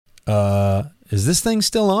Is this thing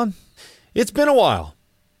still on? It's been a while.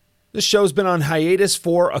 This show's been on hiatus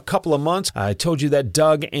for a couple of months. I told you that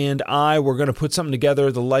Doug and I were going to put something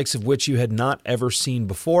together the likes of which you had not ever seen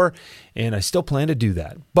before, and I still plan to do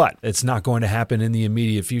that. But it's not going to happen in the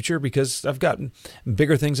immediate future because I've got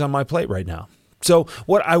bigger things on my plate right now. So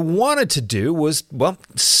what I wanted to do was,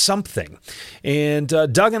 something. And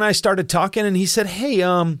Doug and I started talking, and he said, hey,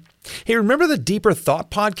 remember the Deeper Thought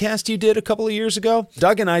podcast you did a couple of years ago?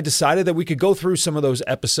 Doug and I decided that we could go through some of those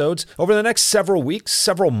episodes. Over the next several weeks,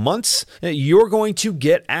 several months, you're going to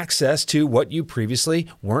get access to what you previously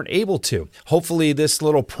weren't able to. Hopefully, this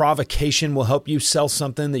little provocation will help you sell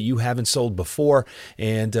something that you haven't sold before.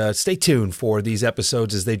 And stay tuned for these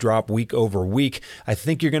episodes as they drop week over week. I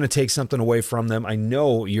think you're going to take something away from them. I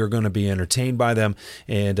know you're going to be entertained by them.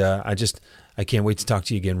 And I can't wait to talk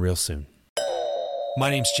to you again real soon. My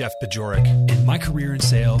name's Jeff Bajorek, and my career in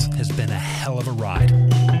sales has been a hell of a ride.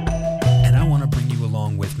 And I want to bring you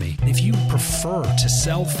along with me. If you prefer to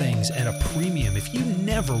sell things at a premium, if you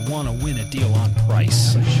never want to win a deal on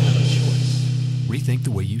price, rethink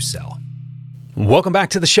the way you sell. Welcome back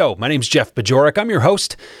to the show. My name's Jeff Bajorek. I'm your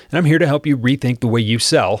host, and I'm here to help you rethink the way you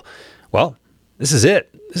sell. Well, this is it.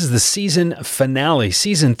 This is the season finale.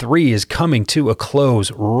 Season 3 is coming to a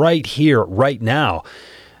close right here, right now.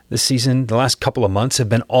 This season, the last couple of months have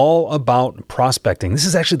been all about prospecting. This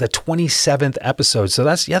is actually the 27th episode. So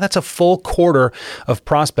that's a full quarter of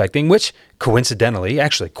prospecting, which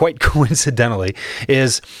quite coincidentally,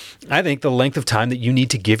 is, I think, the length of time that you need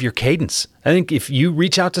to give your cadence. I think if you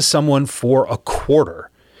reach out to someone for a quarter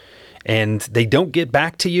and they don't get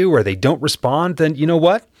back to you or they don't respond, then you know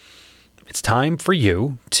what? It's time for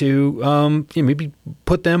you to maybe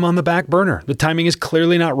put them on the back burner. The timing is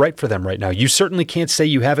clearly not right for them right now. You certainly can't say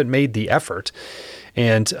you haven't made the effort.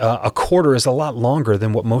 And a quarter is a lot longer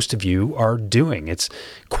than what most of you are doing. It's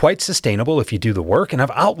quite sustainable if you do the work. And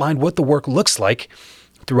I've outlined what the work looks like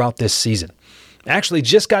throughout this season. Actually,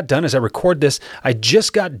 just got done as I record this. I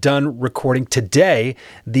just got done recording today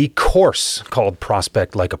the course called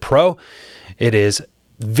Prospect Like a Pro. It is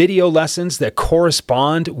video lessons that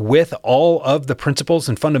correspond with all of the principles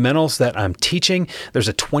and fundamentals that I'm teaching. There's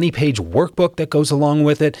a 20-page workbook that goes along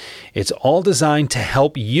with it. It's all designed to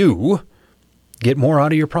help you get more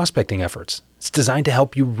out of your prospecting efforts. It's designed to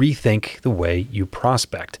help you rethink the way you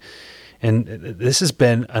prospect. And this has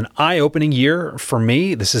been an eye-opening year for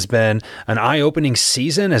me. This has been an eye-opening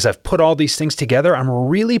season as I've put all these things together. I'm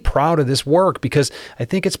really proud of this work because I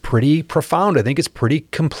think it's pretty profound. I think it's pretty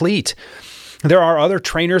complete. There are other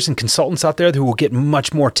trainers and consultants out there who will get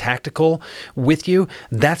much more tactical with you.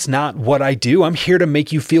 That's not what I do. I'm here to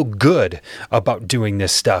make you feel good about doing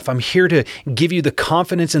this stuff. I'm here to give you the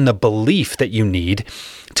confidence and the belief that you need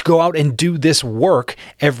to go out and do this work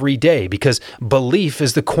every day, because belief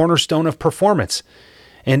is the cornerstone of performance.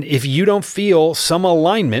 And if you don't feel some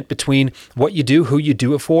alignment between what you do, who you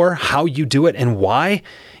do it for, how you do it, and why,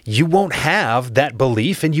 you won't have that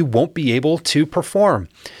belief and you won't be able to perform.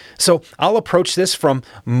 So I'll approach this from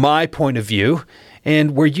my point of view,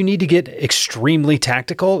 and where you need to get extremely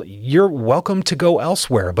tactical, you're welcome to go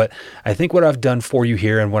elsewhere. But I think what I've done for you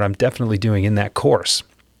here, and what I'm definitely doing in that course,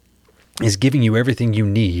 is giving you everything you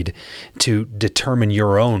need to determine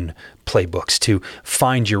your own playbooks, to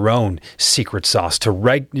find your own secret sauce, to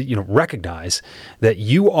recognize that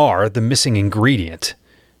you are the missing ingredient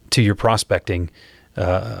to your prospecting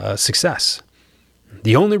success.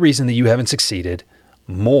 The only reason that you haven't succeeded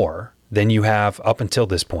more than you have up until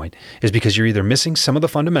this point is because you're either missing some of the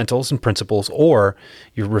fundamentals and principles, or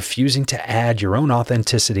you're refusing to add your own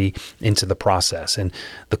authenticity into the process. And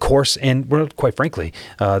the course, and well, quite frankly,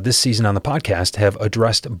 this season on the podcast have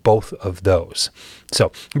addressed both of those.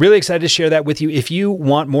 So really excited to share that with you. If you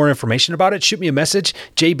want more information about it, shoot me a message,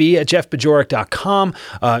 jb@jeffbajorek.com.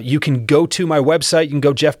 You can go to my website. You can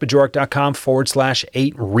go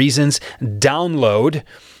jeffbajorek.com/8 reasons. Download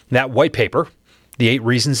that white paper, the 8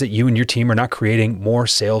 reasons that you and your team are not creating more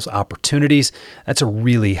sales opportunities. That's a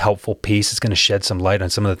really helpful piece. It's going to shed some light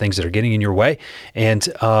on some of the things that are getting in your way. And,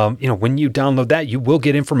 when you download that, you will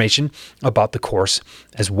get information about the course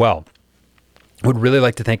as well. I would really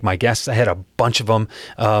like to thank my guests. I had a bunch of them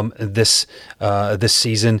this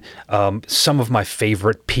season. Some of my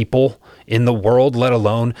favorite people in the world, let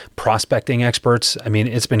alone prospecting experts. I mean,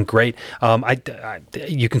 it's been great.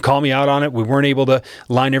 You can call me out on it. We weren't able to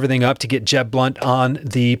line everything up to get Jeb Blunt on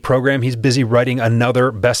the program. He's busy writing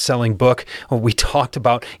another best-selling book. We talked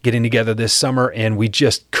about getting together this summer, and we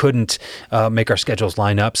just couldn't make our schedules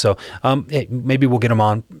line up. So hey, maybe we'll get him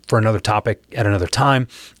on for another topic at another time.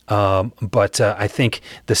 But I think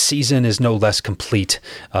the season is no less complete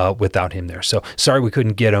without him there. So sorry we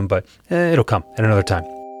couldn't get him, but it'll come at another time.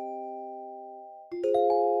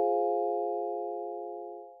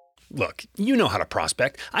 Look, you know how to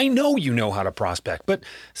prospect. I know you know how to prospect, but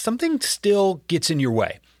something still gets in your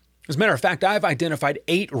way. As a matter of fact, I've identified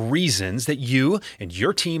 8 reasons that you and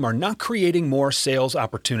your team are not creating more sales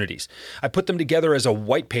opportunities. I put them together as a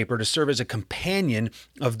white paper to serve as a companion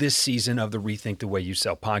of this season of the Rethink the Way You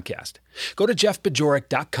Sell podcast. Go to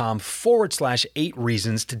jeffbajorek.com/8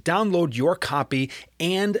 reasons to download your copy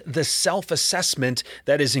and the self-assessment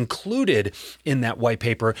that is included in that white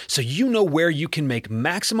paper so you know where you can make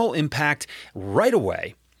maximal impact right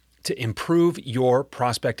away to improve your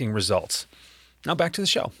prospecting results. Now back to the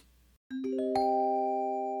show.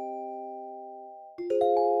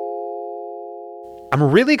 I'm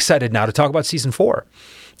really excited now to talk about season 4.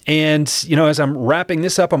 And, as I'm wrapping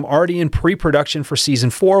this up, I'm already in pre-production for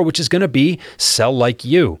season 4, which is going to be Sell Like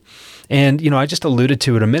You. And, I just alluded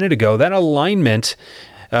to it a minute ago, that alignment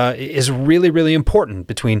is really, really important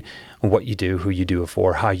between what you do, who you do it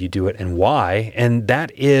for, how you do it, and why. And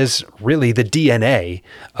that is really the DNA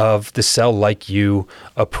of the Sell Like You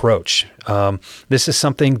approach. This is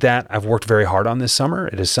something that I've worked very hard on this summer.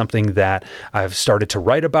 It is something that I've started to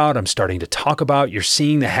write about. I'm starting to talk about. You're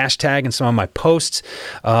seeing the hashtag in some of my posts.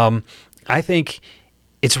 I think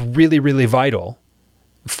it's really, really vital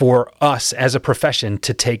for us as a profession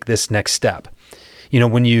to take this next step.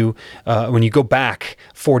 When you go back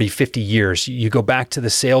 40, 50 years, you go back to the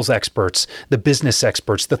sales experts, the business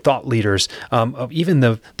experts, the thought leaders, of even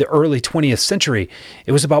the early 20th century,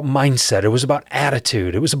 it was about mindset. It was about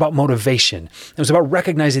attitude. It was about motivation. It was about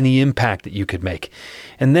recognizing the impact that you could make.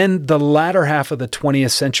 And then the latter half of the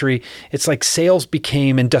 20th century, it's like sales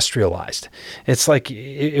became industrialized. It's like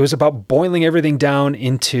it was about boiling everything down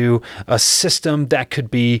into a system that could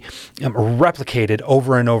be replicated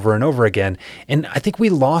over and over and over again. And I think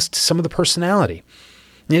we lost some of the personality.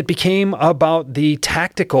 It became about the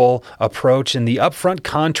tactical approach and the upfront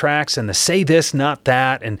contracts and the say this, not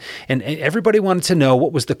that. And everybody wanted to know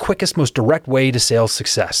what was the quickest, most direct way to sales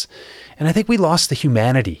success. And I think we lost the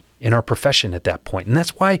humanity in our profession at that point. And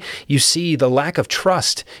that's why you see the lack of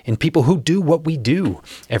trust in people who do what we do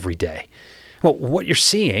every day. Well, what you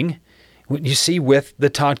see with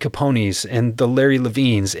the Todd Capones and the Larry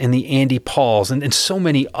Levines and the Andy Pauls and so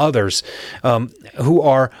many others who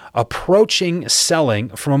are approaching selling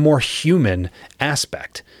from a more human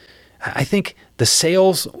aspect. I think the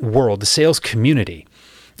sales world, the sales community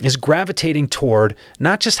is gravitating toward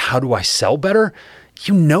not just how do I sell better?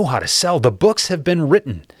 You know how to sell. The books have been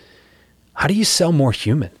written. How do you sell more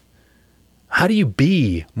human? How do you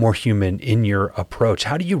be more human in your approach?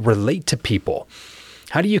 How do you relate to people?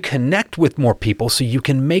 How do you connect with more people so you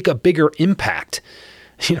can make a bigger impact?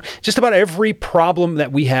 Just about every problem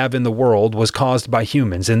that we have in the world was caused by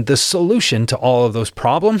humans, and the solution to all of those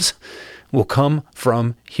problems will come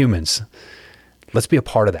from humans. Let's be a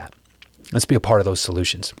part of that. Let's be a part of those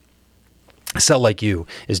solutions. Sell Like You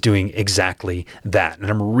is doing exactly that. And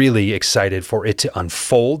I'm really excited for it to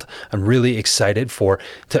unfold. I'm really excited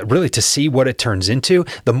to see what it turns into.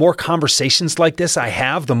 The more conversations like this I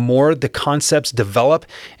have, the more the concepts develop.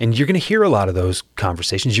 And you're going to hear a lot of those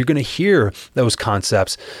conversations. You're going to hear those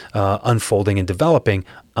concepts unfolding and developing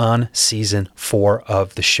on season 4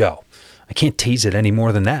 of the show. I can't tease it any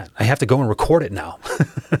more than that. I have to go and record it now.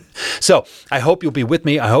 So I hope you'll be with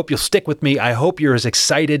me. I hope you'll stick with me. I hope you're as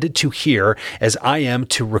excited to hear as I am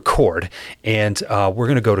to record. And we're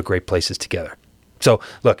going to go to great places together. So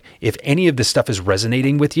look, if any of this stuff is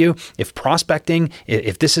resonating with you, if prospecting,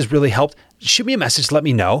 if this has really helped, shoot me a message. Let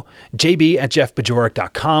me know.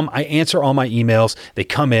 jb@jeffbajorek.com. I answer all my emails. They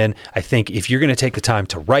come in. I think if you're going to take the time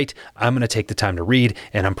to write, I'm going to take the time to read,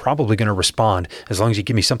 and I'm probably going to respond as long as you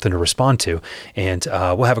give me something to respond to. And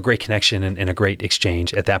we'll have a great connection and a great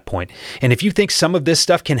exchange at that point. And if you think some of this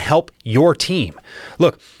stuff can help your team,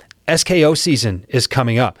 look, SKO season is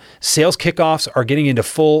coming up. Sales kickoffs are getting into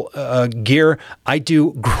full gear. I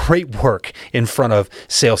do great work in front of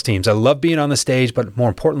sales teams. I love being on the stage, but more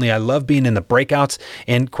importantly, I love being in the breakouts.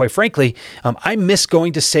 And quite frankly, I miss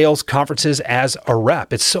going to sales conferences as a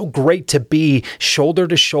rep. It's so great to be shoulder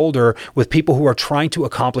to shoulder with people who are trying to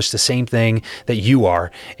accomplish the same thing that you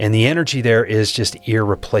are. And the energy there is just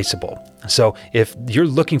irreplaceable. So if you're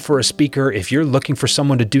looking for a speaker, if you're looking for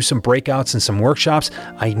someone to do some breakouts and some workshops,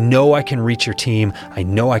 I know I can reach your team. I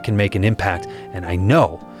know I can make an impact, and I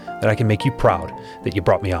know that I can make you proud that you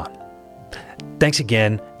brought me on. Thanks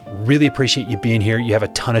again. Really appreciate you being here. You have a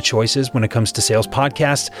ton of choices when it comes to sales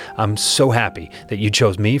podcasts. I'm so happy that you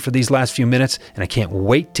chose me for these last few minutes, and I can't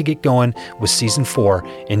wait to get going with season 4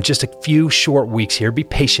 in just a few short weeks here. Be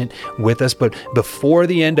patient with us, but before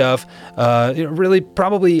the end of, really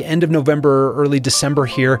probably end of November, early December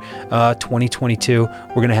here, 2022,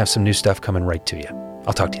 we're going to have some new stuff coming right to you.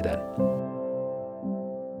 I'll talk to you then.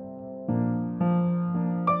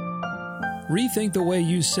 Rethink the Way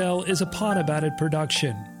You Sell is a Pod About It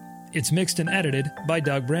production. It's mixed and edited by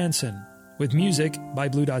Doug Branson, with music by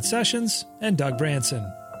Blue Dot Sessions and Doug Branson.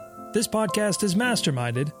 This podcast is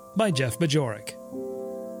masterminded by Jeff Bajorek.